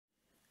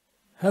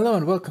Hello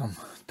and welcome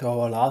to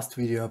our last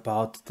video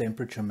about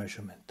temperature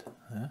measurement.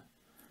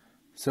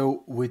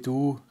 So we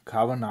do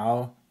cover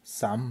now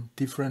some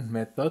different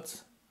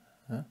methods.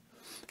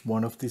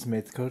 One of these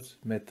methods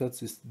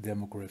is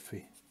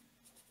thermography.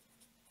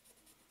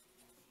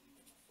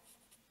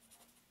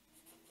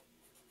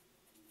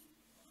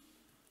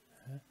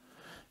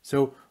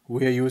 So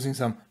we are using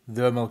some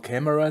thermal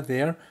camera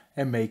there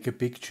and make a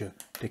picture.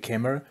 The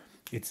camera,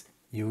 it's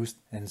used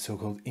in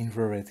so-called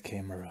infrared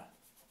camera.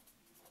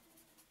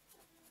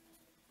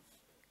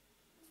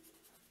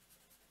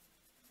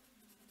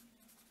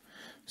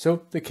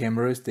 So the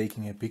camera is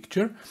taking a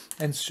picture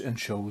and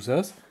shows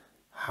us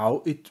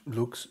how it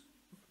looks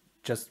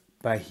just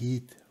by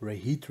heat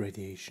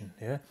radiation.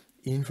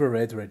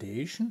 Infrared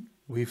radiation,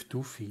 we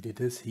do feed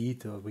it as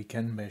heat, or we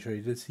can measure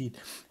it as heat.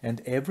 And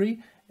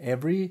everything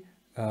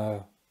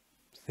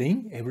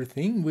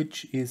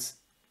which is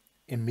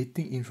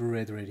emitting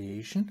infrared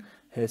radiation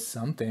has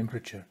some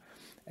temperature.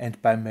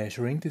 And by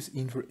measuring this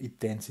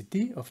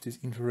intensity of this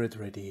infrared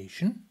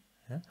radiation,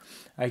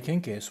 I can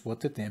guess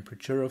what the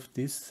temperature of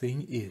this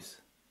thing is.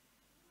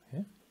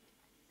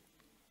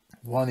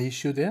 One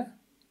issue there.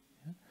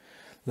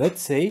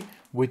 Let's say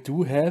we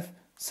do have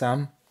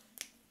some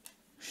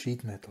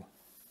sheet metal.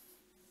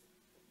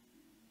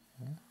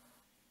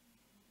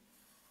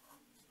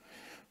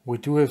 We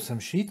do have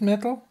some sheet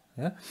metal,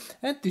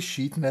 and this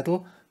sheet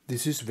metal,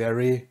 this is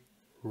very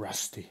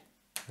rusty.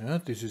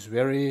 This is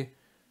very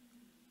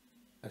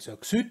as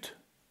oxide,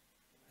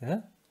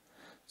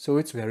 so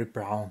it's very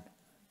brown.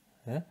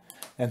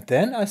 And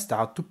then I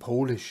start to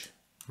polish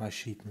my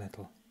sheet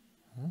metal.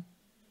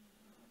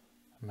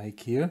 Make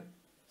here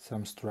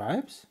some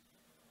stripes.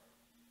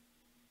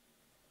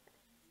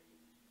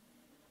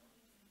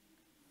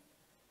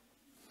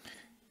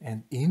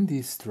 And in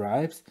these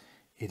stripes,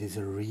 it is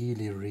a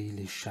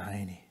really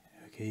shiny.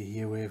 Okay,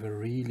 here we have a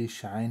really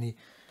shiny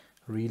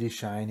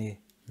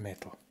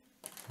metal.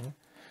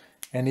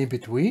 And in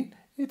between,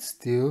 it's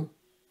still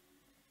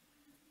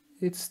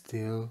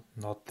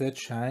not that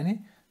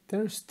shiny.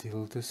 There's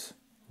still this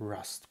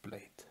rust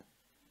plate.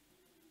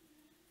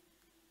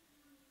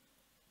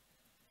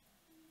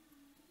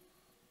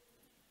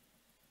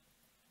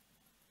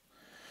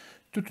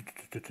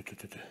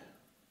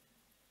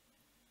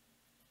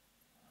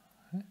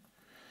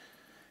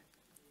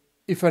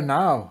 If I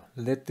now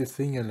let the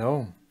thing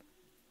alone,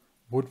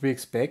 would we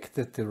expect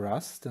that the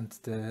rust and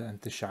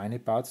the shiny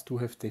parts do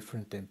have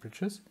different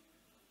temperatures?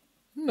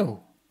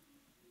 No.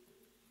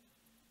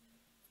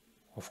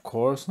 Of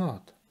course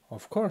not.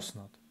 Of course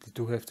not. They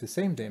do have the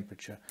same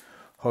temperature.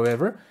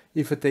 However,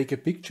 if I take a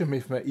picture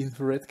with my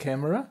infrared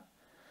camera,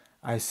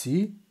 I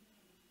see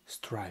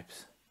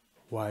stripes.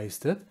 Why is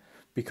that?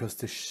 Because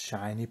the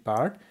shiny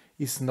part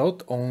is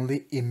not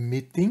only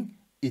emitting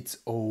its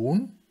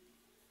own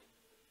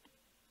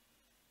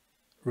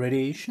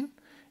radiation,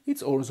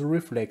 it's also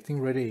reflecting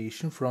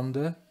radiation from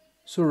the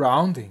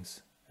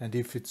surroundings. And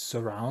if it's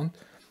around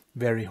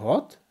very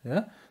hot,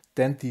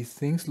 then these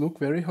things look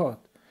very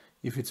hot.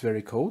 If it's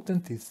very cold,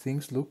 then these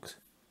things look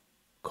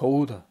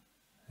colder,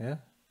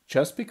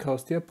 just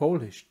because they are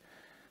polished.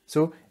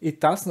 So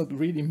it does not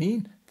really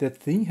mean that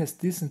thing has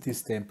this and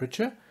this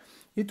temperature.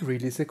 It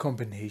really is a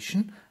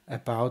combination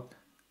about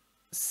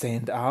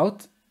send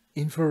out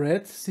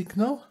infrared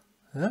signal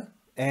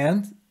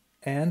and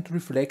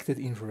reflected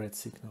infrared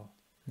signal.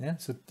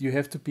 So you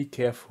have to be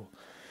careful.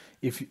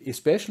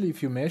 Especially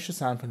if you measure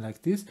something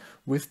like this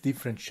with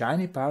different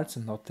shiny parts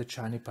and not the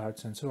shiny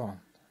parts and so on.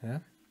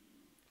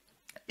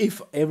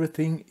 If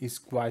everything is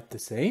quite the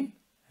same,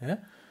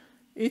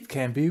 it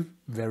can be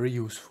very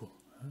useful.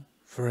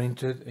 For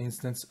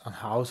instance, on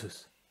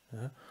houses.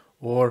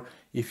 Or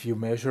if you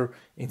measure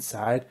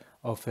inside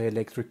of an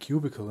electric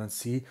cubicle and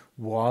see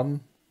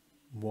one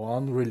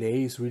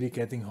relay is really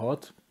getting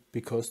hot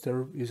because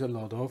there is a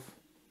lot of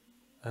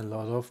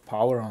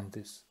power on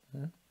this.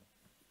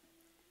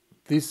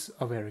 These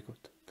are very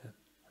good.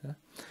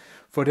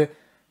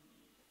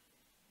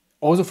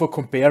 Also for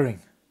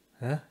comparing.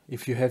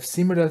 If you have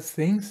similar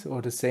things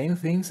or the same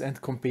things and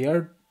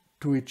compare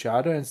to each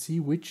other and see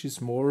which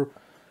is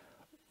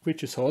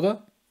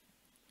hotter,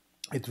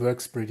 it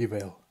works pretty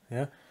well.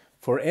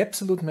 For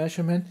absolute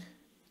measurement,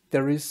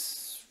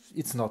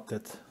 it's not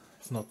that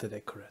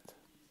accurate.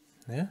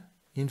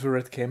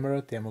 Infrared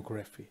camera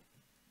thermography.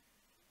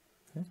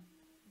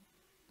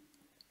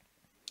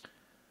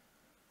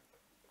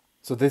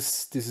 So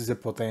this is a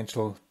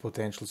potential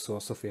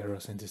source of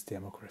errors in this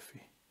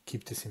thermography.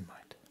 Keep this in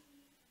mind.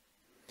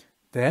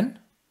 Then,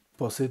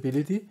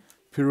 possibility,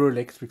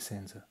 pyroelectric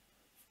sensor,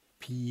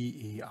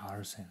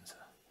 PER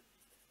sensor.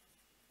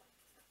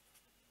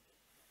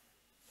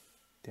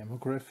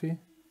 Thermography,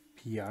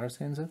 PER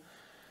sensor,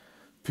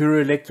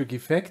 pyroelectric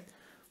effect.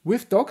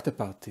 We've talked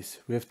about this.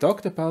 We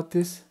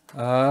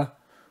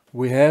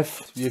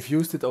have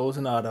used it also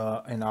in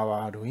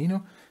our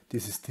Arduino.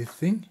 This is this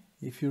thing,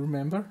 if you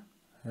remember.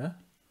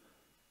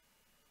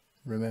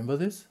 Remember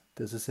this?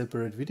 There's a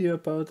separate video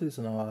about this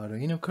on our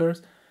Arduino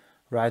course.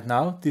 Right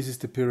now, this is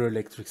the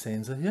pyroelectric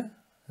sensor here.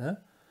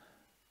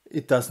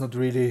 It does not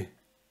really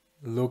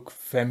look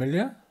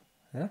familiar,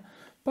 yeah?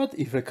 But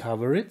if I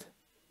cover it,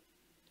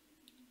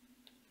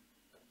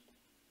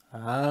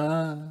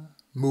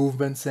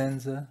 movement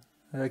sensor,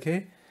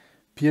 okay?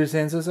 Peer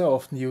sensors are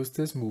often used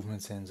as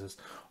movement sensors,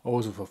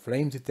 also for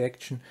flame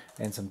detection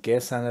and some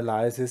gas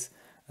analysis.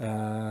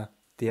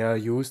 They are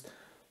used.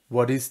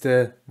 What is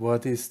the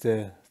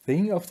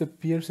thing of the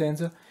peer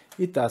sensor?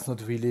 It does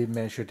not really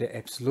measure the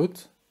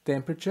absolute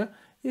temperature.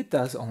 It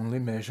does only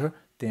measure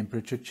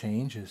temperature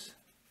changes.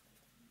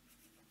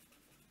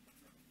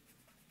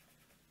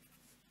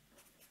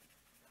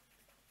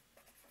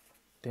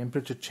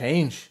 Temperature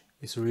change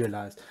is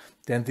realized.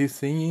 Then this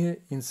thing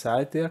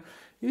inside there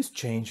is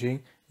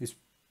changing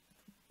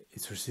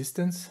its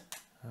resistance,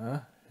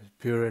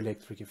 pure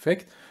electric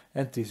effect,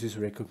 and this is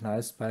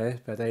recognized by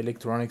the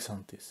electronics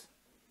on this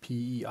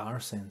PER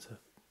sensor,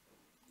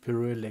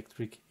 pure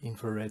electric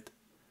infrared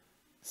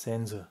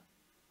sensor.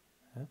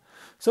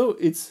 So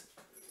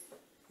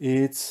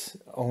it's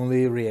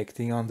only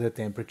reacting on the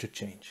temperature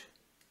change.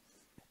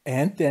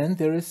 And then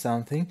there is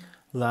something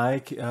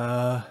like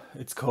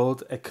it's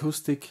called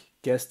acoustic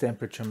gas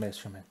temperature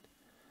measurement.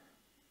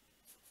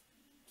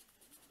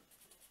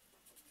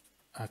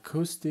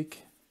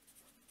 Acoustic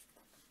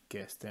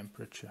gas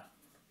temperature.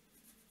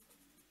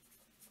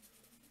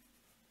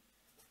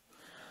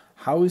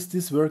 How is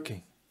this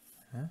working?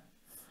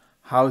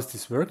 How is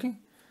this working?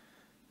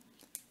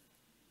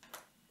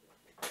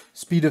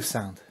 Speed of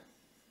sound.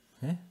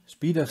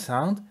 Speed of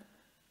sound.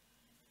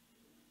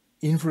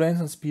 Influence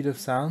on speed of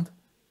sound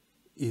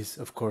is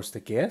of course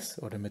the gas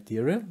or the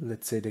material.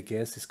 Let's say the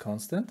gas is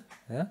constant.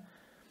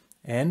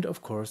 And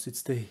of course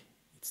it's the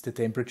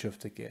temperature of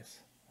the gas.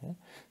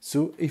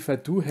 So if I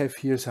do have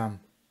here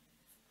some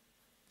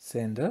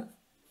sender,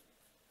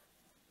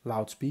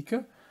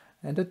 loudspeaker,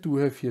 and I do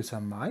have here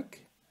some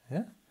mic,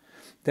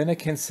 then I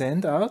can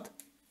send out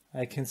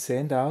a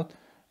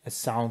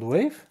sound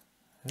wave.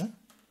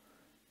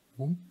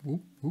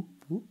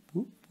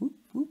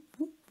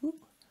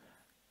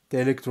 The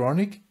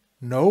electronic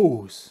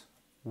knows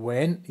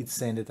when it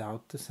sent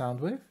out the sound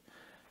wave,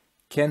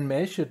 can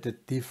measure the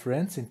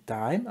difference in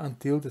time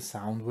until the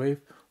sound wave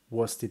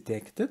was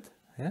detected,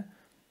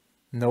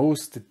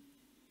 knows the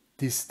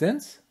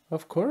distance,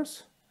 of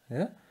course,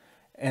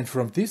 and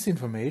from this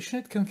information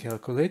it can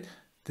calculate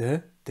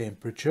the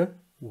temperature,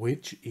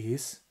 which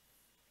is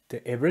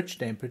the average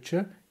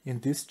temperature in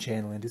this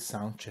channel, in this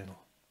sound channel.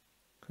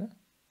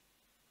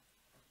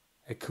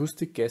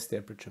 Acoustic gas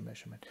temperature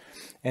measurement.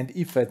 And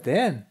if I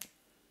then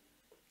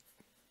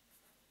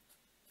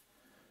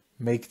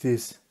make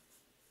this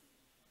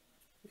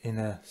in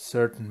a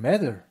certain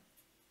manner,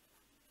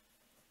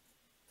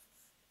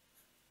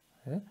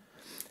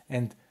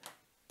 and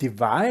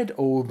divide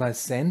all my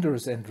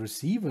senders and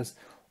receivers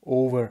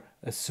over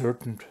a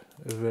certain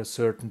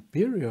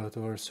period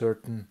or a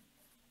certain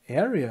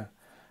area,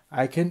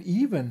 I can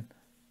even,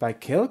 by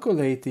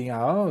calculating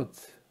out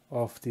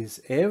of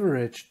this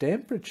average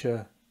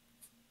temperature,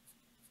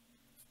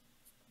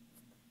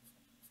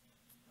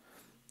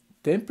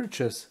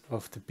 temperatures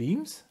of the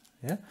beams,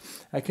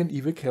 I can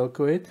even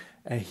calculate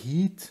a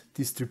heat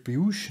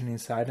distribution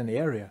inside an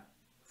area,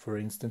 for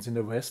instance in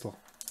a vessel,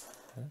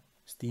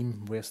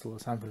 steam vessel or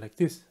something like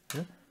this.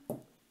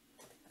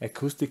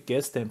 Acoustic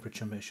gas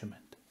temperature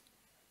measurement.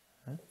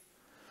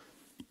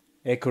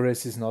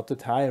 Accuracy is not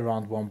that high,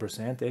 around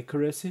 1%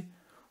 accuracy.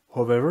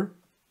 However,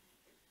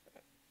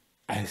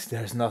 as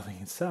there's nothing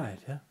inside,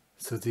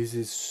 so this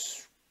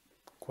is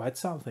quite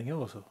something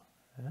also.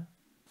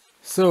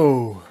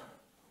 So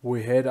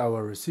we had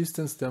our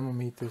resistance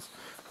thermometers,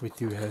 we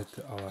do had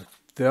our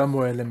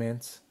thermo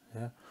elements,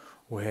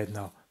 we had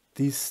now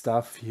this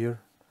stuff here.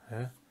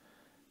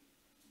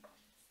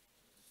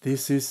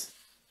 These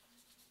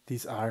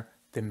are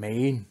the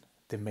main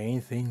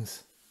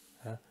things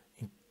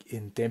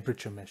in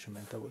temperature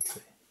measurement, I would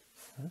say.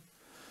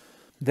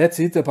 That's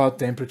it about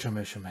temperature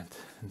measurement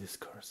in this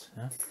course.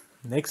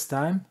 Next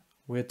time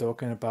we're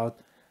talking about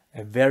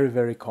a very,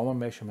 very common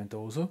measurement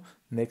also.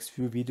 Next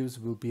few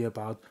videos will be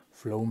about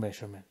flow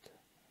measurement.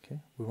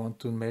 We want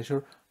to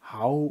measure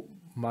how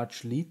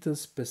much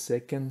liters per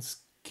second,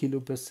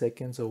 kilo per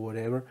second or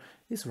whatever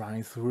is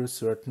running through a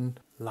certain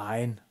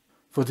line.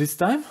 For this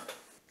time,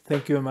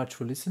 thank you very much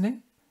for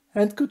listening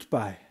and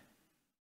goodbye.